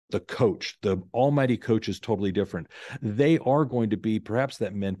The coach, the almighty coach, is totally different. They are going to be perhaps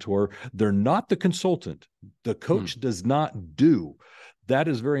that mentor. They're not the consultant. The coach does not do. That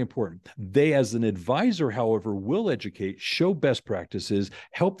is very important. They, as an advisor, however, will educate, show best practices,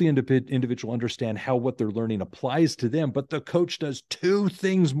 help the individual understand how what they're learning applies to them. But the coach does two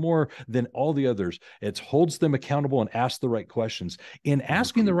things more than all the others. It holds them accountable and asks the right questions. In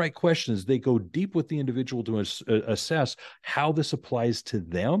asking the right questions, they go deep with the individual to assess how this applies to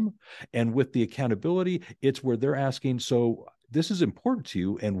them. And with the accountability, it's where they're asking, so this is important to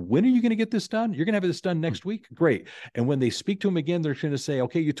you. And when are you going to get this done? You're going to have this done next week? Great. And when they speak to them again, they're going to say,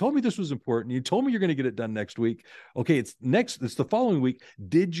 okay, you told me this was important. You told me you're going to get it done next week. Okay, it's the following week.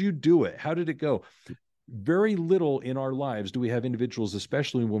 Did you do it? How did it go? Very little in our lives do we have individuals,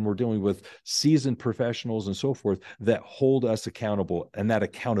 especially when we're dealing with seasoned professionals and so forth, that hold us accountable. And that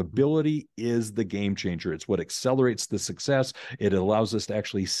accountability is the game changer. It's what accelerates the success. It allows us to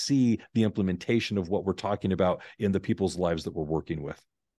actually see the implementation of what we're talking about in the people's lives that we're working with.